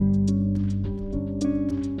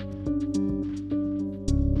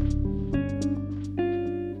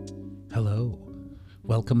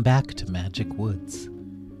Welcome back to Magic Woods.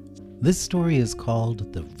 This story is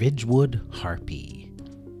called The Ridgewood Harpy.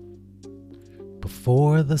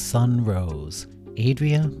 Before the sun rose,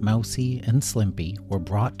 Adria, Mousie, and Slimpy were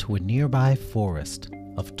brought to a nearby forest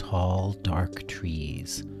of tall, dark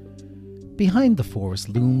trees. Behind the forest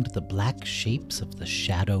loomed the black shapes of the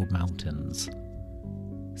Shadow Mountains.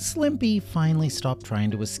 Slimpy finally stopped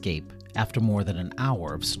trying to escape after more than an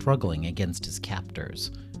hour of struggling against his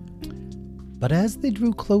captors. But as they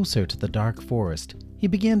drew closer to the dark forest, he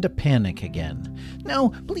began to panic again. No,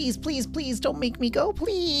 please, please, please, don't make me go,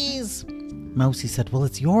 please. Mousie said, well,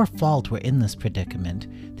 it's your fault we're in this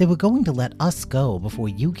predicament. They were going to let us go before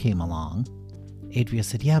you came along. Adria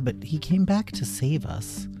said, yeah, but he came back to save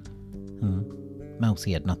us.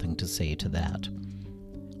 Mousie had nothing to say to that.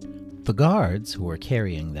 The guards, who were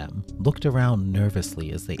carrying them, looked around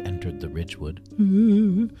nervously as they entered the Ridgewood.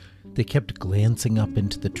 They kept glancing up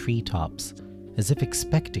into the treetops, as if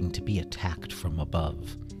expecting to be attacked from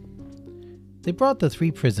above. They brought the 3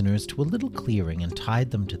 prisoners to a little clearing and tied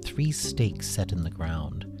them to 3 stakes set in the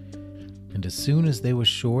ground. And as soon as they were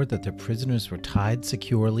sure that their prisoners were tied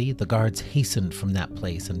securely, the guards hastened from that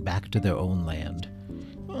place and back to their own land.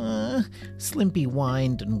 Slimpy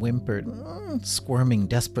whined and whimpered, squirming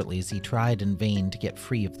desperately as he tried in vain to get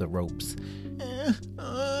free of the ropes.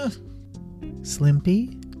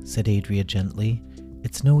 Slimpy, said Adria gently,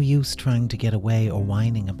 it's no use trying to get away or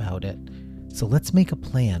whining about it. So let's make a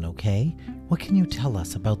plan, okay? What can you tell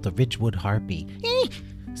us about the Ridgewood Harpy?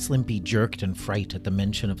 Slimpy jerked in fright at the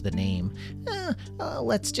mention of the name.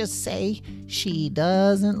 Let's just say she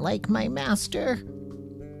doesn't like my master.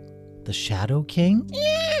 The Shadow King?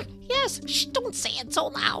 Yes, shh, don't say it so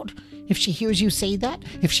loud. If she hears you say that,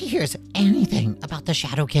 if she hears anything about the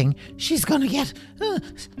Shadow King, she's gonna get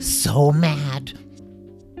so mad.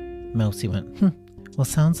 Mousie went, well,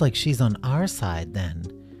 sounds like she's on our side then.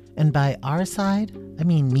 And by our side, I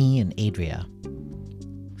mean me and Adria.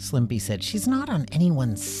 Slimpy said, she's not on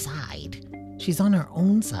anyone's side. She's on her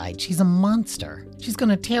own side. She's a monster. She's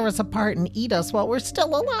gonna tear us apart and eat us while we're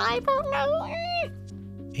still alive. Oh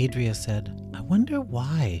no! Adria said, I wonder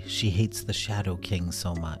why she hates the Shadow King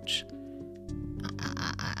so much.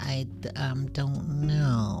 I don't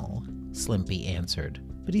know, Slimpy answered,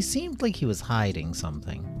 but he seemed like he was hiding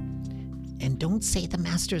something. And don't say the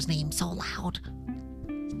master's name so loud.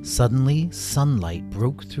 Suddenly, sunlight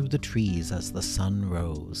broke through the trees as the sun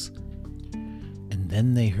rose. And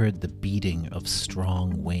then they heard the beating of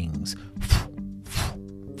strong wings.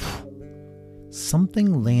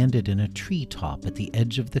 Something landed in a treetop at the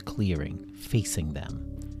edge of the clearing, facing them.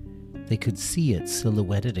 They could see it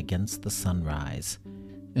silhouetted against the sunrise.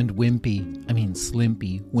 And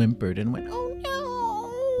Slimpy whimpered and went, oh no!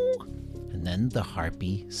 And then the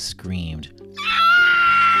harpy screamed.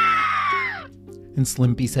 And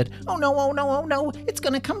Slimpy said, oh no, it's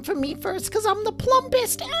gonna come for me first because I'm the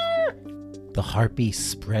plumpest. The harpy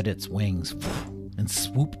spread its wings and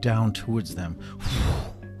swooped down towards them,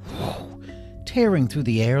 tearing through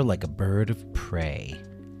the air like a bird of prey.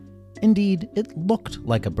 Indeed, it looked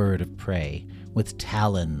like a bird of prey, with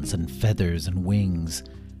talons and feathers and wings,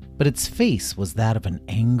 but its face was that of an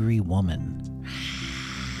angry woman.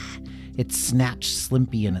 It snatched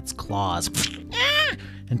Slimpy in its claws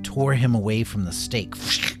and tore him away from the stake,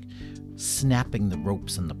 snapping the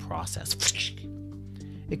ropes in the process.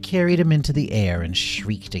 It carried him into the air and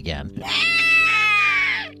shrieked again.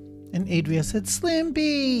 And Adria said,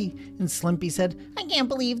 Slimpy! And Slimpy said, I can't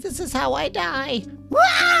believe this is how I die.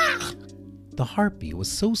 The harpy was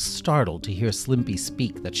so startled to hear Slimpy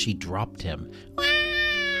speak that she dropped him.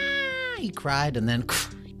 He cried, and then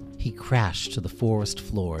he crashed to the forest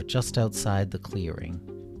floor just outside the clearing.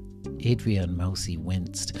 Adria and Mousie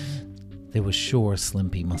winced. They were sure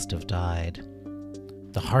Slimpy must have died.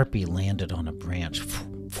 The harpy landed on a branch.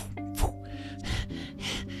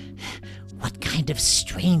 What kind of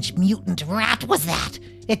strange mutant rat was that?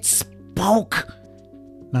 It spoke.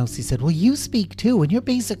 Mousie said, well, you speak too, and you're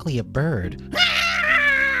basically a bird.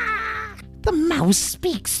 The mouse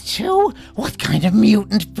speaks too? What kind of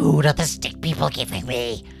mutant food are the stick people giving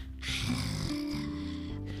me?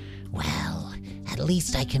 Well, at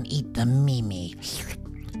least I can eat the Mimi.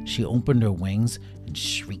 She opened her wings and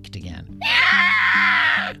shrieked again.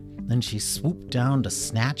 Then she swooped down to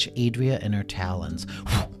snatch Adria in her talons.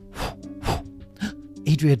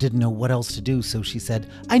 Adria didn't know what else to do, so she said,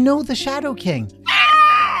 I know the Shadow King!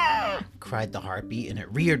 Cried the harpy, and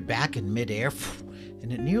it reared back in midair,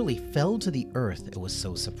 and it nearly fell to the earth, it was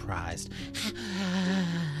so surprised.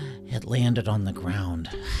 It landed on the ground.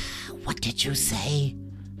 What did you say?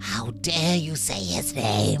 How dare you say his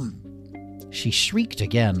name? She shrieked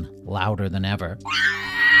again, louder than ever.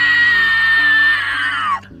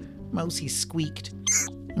 Mousy squeaked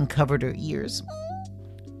and covered her ears.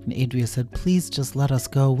 And Adria said, "Please just let us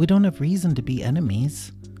go. We don't have reason to be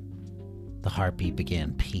enemies." The harpy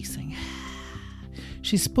began pacing.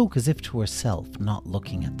 She spoke as if to herself, not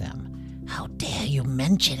looking at them. "How dare you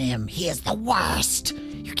mention him? He is the worst.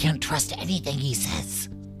 You can't trust anything he says."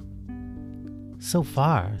 "So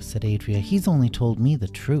far," said Adria, "he's only told me the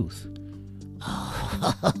truth."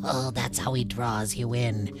 "Oh, that's how he draws you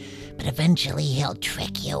in. But eventually he'll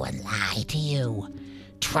trick you and lie to you.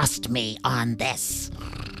 Trust me on this."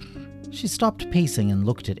 She stopped pacing and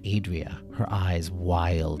looked at Adria, her eyes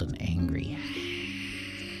wild and angry.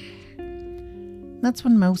 That's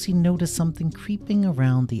when Mousy noticed something creeping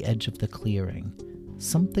around the edge of the clearing.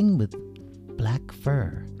 Something with black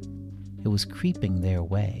fur. It was creeping their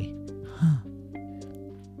way.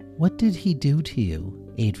 "What did he do to you?"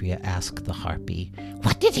 Adria asked the harpy.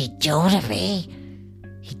 "What did he do to me?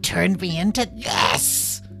 He turned me into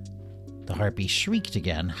this!" The harpy shrieked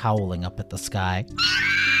again, howling up at the sky.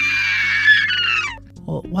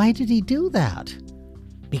 "Well, why did he do that?"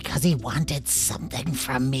 "Because he wanted something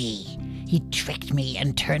from me. He tricked me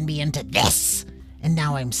and turned me into this, and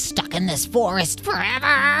now I'm stuck in this forest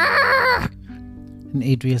forever!" And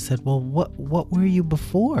Adria said, "Well, what were you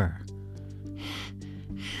before?"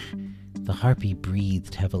 The harpy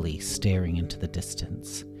breathed heavily, staring into the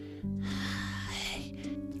distance.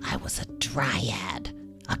 "I was a dryad,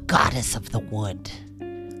 a goddess of the wood.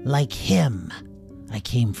 Like him, I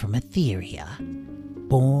came from Etheria,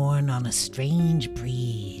 born on a strange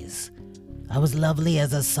breeze. I was lovely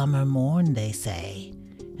as a summer morn, they say,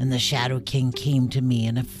 and the Shadow King came to me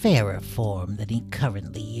in a fairer form than he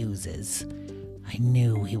currently uses. I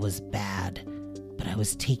knew he was bad, but I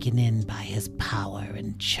was taken in by his power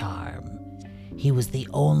and charm. He was the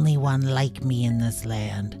only one like me in this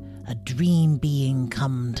land, a dream being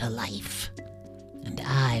come to life. And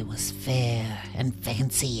I was fair and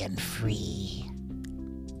fancy and free."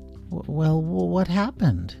 Well, what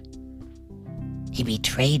happened?" "He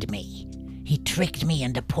betrayed me. He tricked me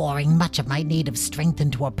into pouring much of my native strength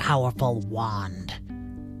into a powerful wand.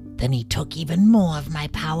 Then he took even more of my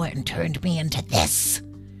power and turned me into this.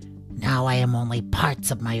 Now I am only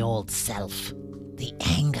parts of my old self. The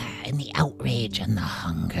anger and the outrage and the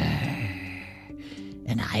hunger.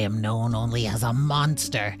 And I am known only as a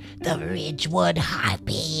monster, the Ridgewood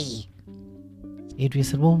Harpy." Adria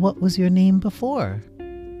said, "Well, what was your name before?"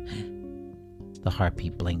 The harpy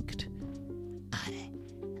blinked.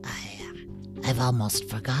 I've almost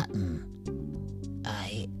forgotten.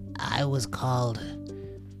 I was called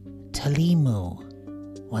Talimu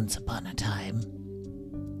once upon a time.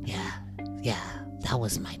 Yeah, that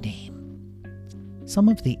was my name." Some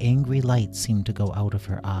of the angry light seemed to go out of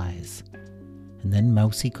her eyes. And then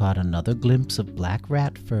Mousy caught another glimpse of black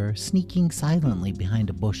rat fur sneaking silently behind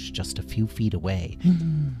a bush just a few feet away.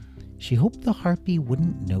 She hoped the harpy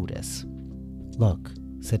wouldn't notice. "Look,"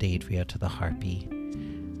 said Adria to the harpy,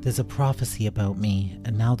 "there's a prophecy about me,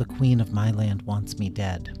 and now the queen of my land wants me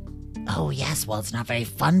dead." "Oh yes, well it's not very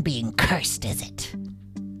fun being cursed, is it?"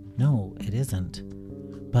 "No, it isn't.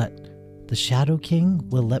 But the Shadow King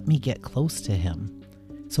will let me get close to him.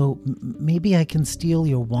 So maybe I can steal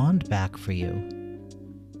your wand back for you.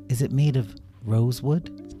 Is it made of rosewood,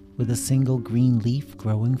 with a single green leaf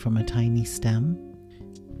growing from a tiny stem?"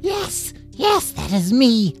 Yes, that is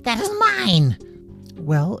me. That is mine."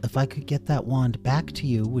 "Well, if I could get that wand back to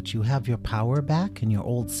you, would you have your power back and your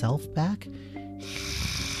old self back?"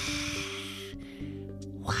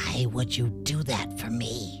 "Why would you do that for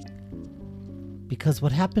me?" "Because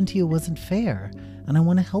what happened to you wasn't fair, and I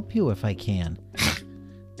want to help you if I can,"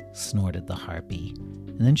 snorted the harpy,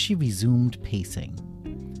 and then she resumed pacing.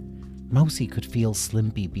 Mousy could feel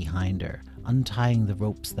Slimpy behind her, untying the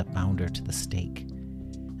ropes that bound her to the stake.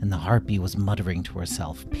 And the harpy was muttering to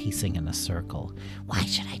herself, pacing in a circle. "Why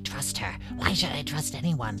should I trust her? Why should I trust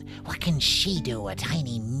anyone? What can she do, a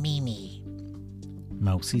tiny Mimi?"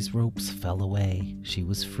 Mousy's ropes fell away. She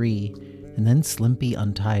was free, and then Slimpy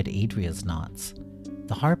untied Adria's knots.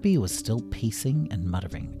 The harpy was still pacing and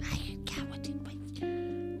muttering.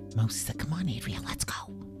 Mousy said, "Come on, Adria, let's go."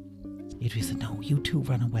 Adria said, "No, you two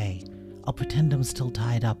run away. I'll pretend I'm still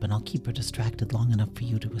tied up, and I'll keep her distracted long enough for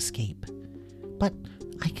you to escape. But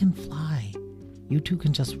I can fly. You two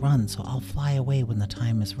can just run, so I'll fly away when the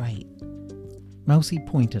time is right." Mousy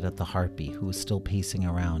pointed at the harpy, who was still pacing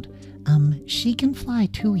around. She can fly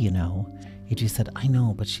too, you know." Adria said, "I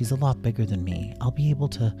know, but she's a lot bigger than me. I'll be able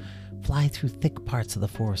to fly through thick parts of the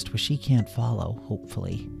forest where she can't follow,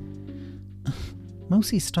 hopefully."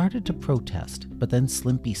 Mousy started to protest, but then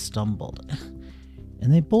Slimpy stumbled,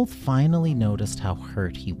 and they both finally noticed how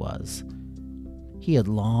hurt he was. He had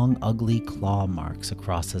long, ugly claw marks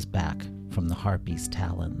across his back from the harpy's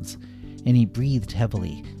talons, and he breathed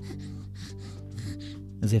heavily,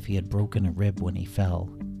 as if he had broken a rib when he fell,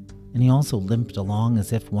 and he also limped along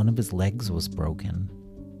as if one of his legs was broken.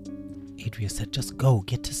 Adria said, "Just go,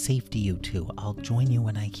 get to safety, you two. I'll join you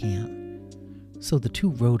when I can." So the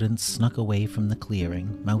two rodents snuck away from the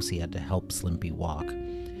clearing. Mousy had to help Slimpy walk,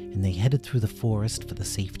 and they headed through the forest for the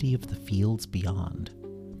safety of the fields beyond,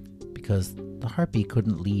 because the harpy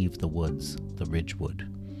couldn't leave the woods, the Ridgewood.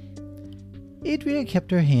 Adria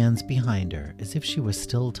kept her hands behind her as if she was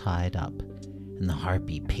still tied up, and the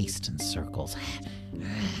harpy paced in circles.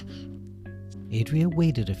 Adria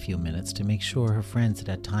waited a few minutes to make sure her friends had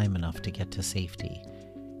had time enough to get to safety,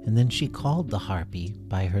 and then she called the harpy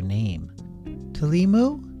by her name.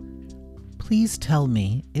 "Talimu, please tell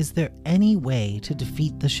me, is there any way to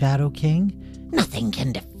defeat the Shadow King?" Nothing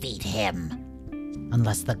can defeat him.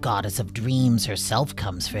 Unless the goddess of dreams herself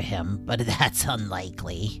comes for him, but that's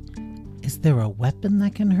unlikely. "Is there a weapon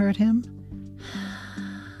that can hurt him?"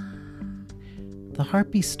 The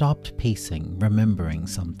harpy stopped pacing, remembering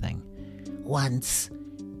something. Once,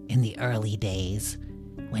 in the early days,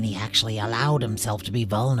 when he actually allowed himself to be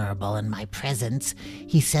vulnerable in my presence,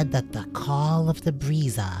 he said that the call of the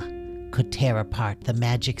Breeza could tear apart the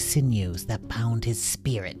magic sinews that bound his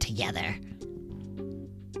spirit together.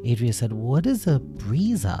 Adria said, "What is a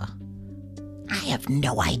Breeza?" I have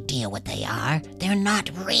no idea what they are. They're not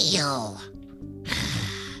real.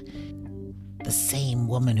 The same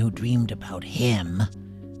woman who dreamed about him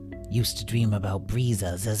used to dream about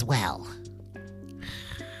Breezas as well.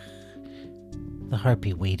 The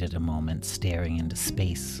harpy waited a moment, staring into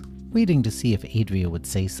space, waiting to see if Adria would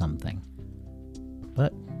say something.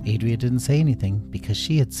 But Adria didn't say anything because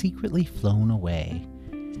she had secretly flown away.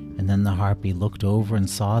 And then the harpy looked over and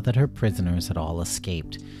saw that her prisoners had all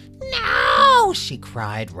escaped. "No!" she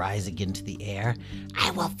cried, rising into the air.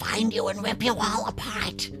 "I will find you and rip you all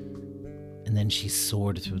apart." And then she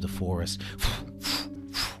soared through the forest,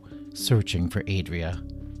 searching for Adria.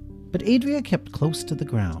 But Adria kept close to the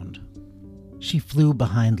ground. She flew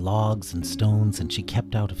behind logs and stones, and she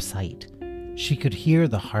kept out of sight. She could hear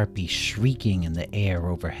the harpy shrieking in the air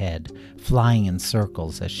overhead, flying in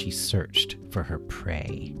circles as she searched for her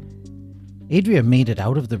prey. Adria made it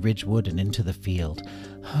out of the Ridgewood and into the field.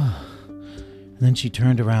 And then she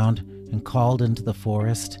turned around and called into the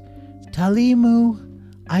forest, "Talimu,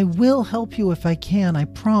 I will help you if I can, I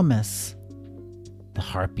promise." The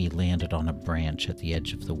harpy landed on a branch at the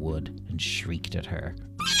edge of the wood and shrieked at her.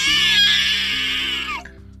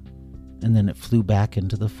 And then it flew back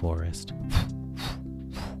into the forest.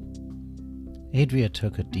 Adria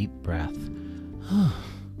took a deep breath.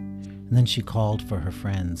 And then she called for her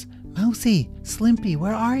friends. "Mousy, Slimpy,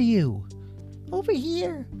 where are you?" "Over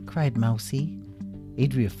here," cried Mousy.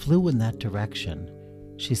 Adria flew in that direction.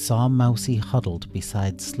 She saw Mousy huddled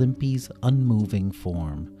beside Slimpy's unmoving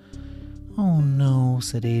form. "Oh no,"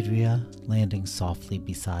 said Adria, landing softly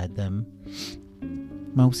beside them.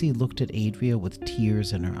 Mousy looked at Adria with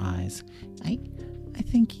tears in her eyes. I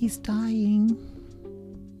think he's dying."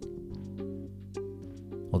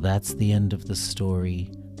 Well, that's the end of the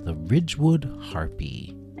story, The Ridgewood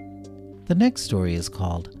Harpy. The next story is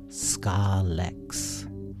called Ska-Lex,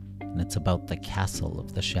 and it's about the castle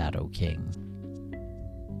of the Shadow King.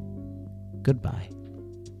 Goodbye.